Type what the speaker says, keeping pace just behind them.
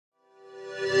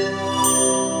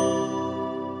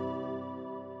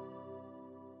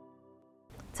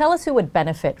Tell us who would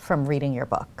benefit from reading your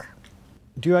book.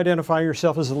 Do you identify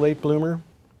yourself as a late bloomer?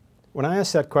 When I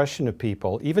ask that question to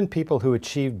people, even people who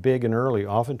achieve big and early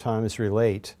oftentimes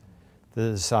relate to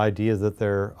this idea that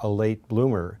they're a late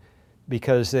bloomer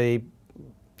because I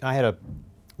had a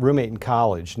roommate in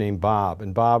college named Bob,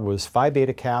 and Bob was Phi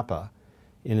Beta Kappa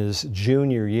in his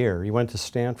junior year. He went to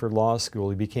Stanford Law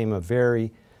School. He became a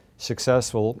very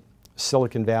successful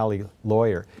Silicon Valley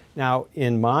lawyer. Now,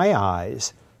 in my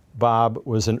eyes, Bob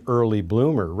was an early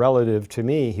bloomer. Relative to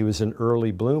me, he was an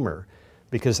early bloomer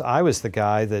because I was the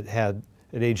guy that had,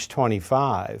 at age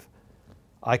 25,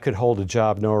 I could hold a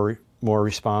job no more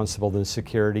responsible than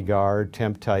security guard,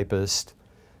 temp typist,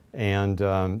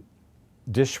 and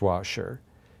dishwasher.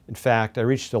 In fact, I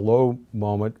reached a low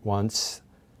moment one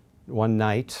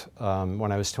night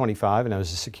when I was 25 and I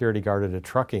was a security guard at a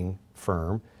trucking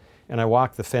firm, and I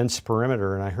walked the fence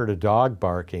perimeter and I heard a dog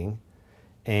barking,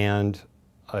 and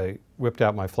I whipped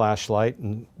out my flashlight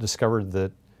and discovered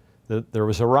that there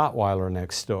was a Rottweiler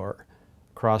next door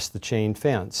across the chain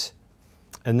fence.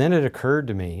 And then it occurred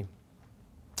to me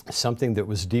something that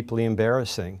was deeply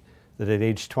embarrassing, that at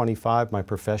age 25 my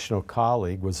professional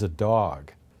colleague was a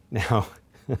dog. Now,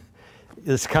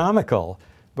 it's comical,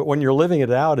 but when you're living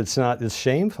it out, it's not as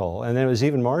shameful. And then it was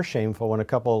even more shameful when a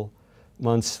couple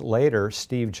months later,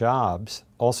 Steve Jobs,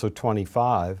 also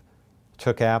 25,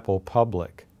 took Apple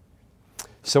public.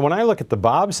 So when I look at the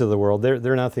Bobs of the world,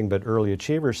 they're nothing but early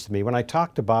achievers to me. When I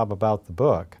talked to Bob about the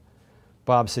book,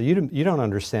 Bob said, you don't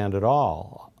understand at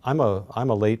all. I'm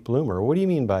a late bloomer. What do you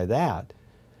mean by that?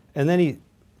 And then he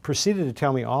proceeded to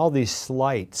tell me all these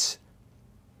slights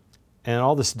and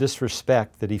all this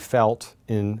disrespect that he felt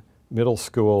in middle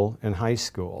school and high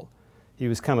school. He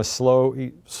was kind of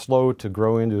slow to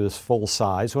grow into his full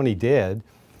size. When he did,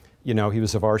 you know, he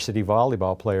was a varsity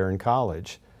volleyball player in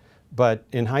college. But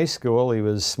in high school, he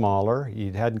was smaller.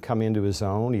 He hadn't come into his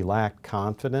own. He lacked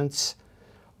confidence,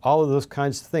 all of those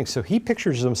kinds of things. So he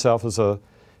pictures himself as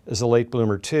a late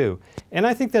bloomer too. And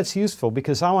I think that's useful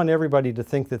because I want everybody to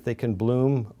think that they can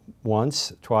bloom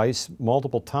once, twice,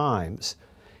 multiple times.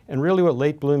 And really what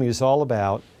late blooming is all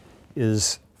about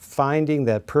is finding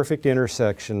that perfect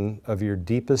intersection of your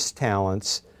deepest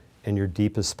talents and your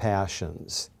deepest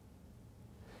passions.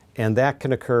 And that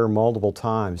can occur multiple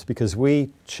times because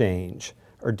we change.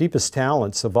 Our deepest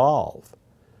talents evolve.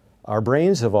 Our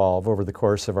brains evolve over the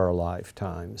course of our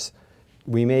lifetimes.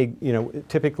 We may, you know,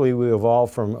 typically we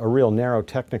evolve from a real narrow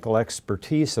technical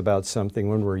expertise about something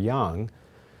when we're young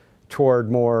toward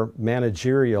more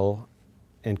managerial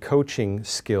and coaching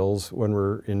skills when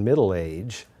we're in middle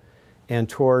age, and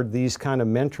toward these kind of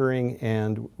mentoring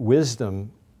and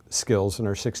wisdom skills in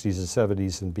our 60s and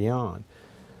 70s and beyond.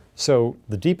 So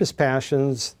the deepest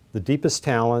passions, the deepest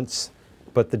talents,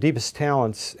 but the deepest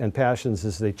talents and passions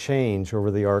as they change over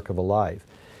the arc of a life.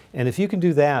 And if you can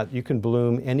do that, you can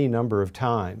bloom any number of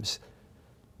times.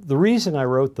 The reason I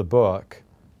wrote the book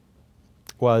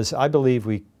was I believe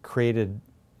we created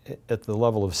at the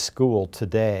level of school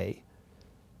today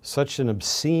such an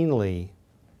obscenely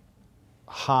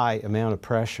high amount of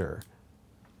pressure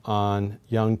on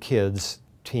young kids,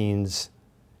 teens,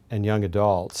 and young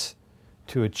adults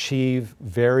to achieve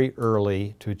very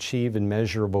early, to achieve in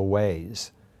measurable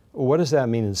ways. Well, what does that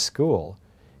mean in school?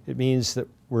 It means that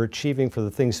we're achieving for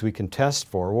the things we can test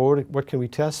for. Well, what can we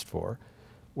test for?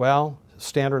 Well,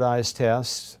 standardized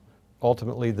tests,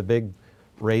 ultimately the big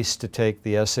race to take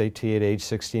the SAT at age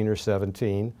 16 or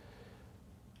 17,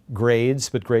 grades,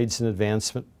 but grades in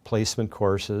advancement placement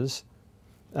courses.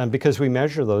 And because we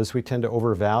measure those, we tend to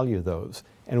overvalue those,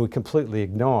 and we completely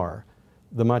ignore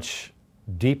the much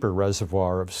deeper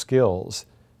reservoir of skills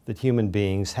that human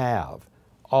beings have,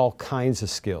 all kinds of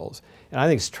skills. And I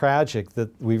think it's tragic that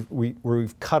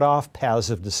we've cut off paths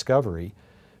of discovery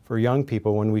for young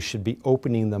people when we should be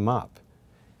opening them up.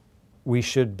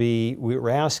 We're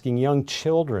asking young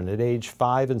children at age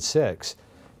 5 and 6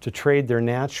 to trade their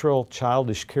natural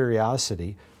childish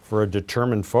curiosity for a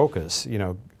determined focus. You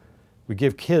know, we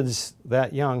give kids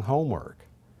that young homework.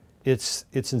 It's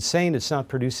insane. It's not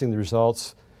producing the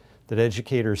results that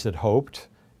educators had hoped.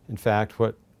 In fact,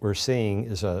 what we're seeing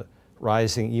is a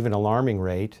rising, even alarming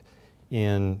rate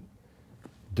in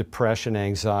depression,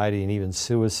 anxiety, and even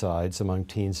suicides among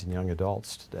teens and young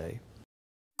adults today.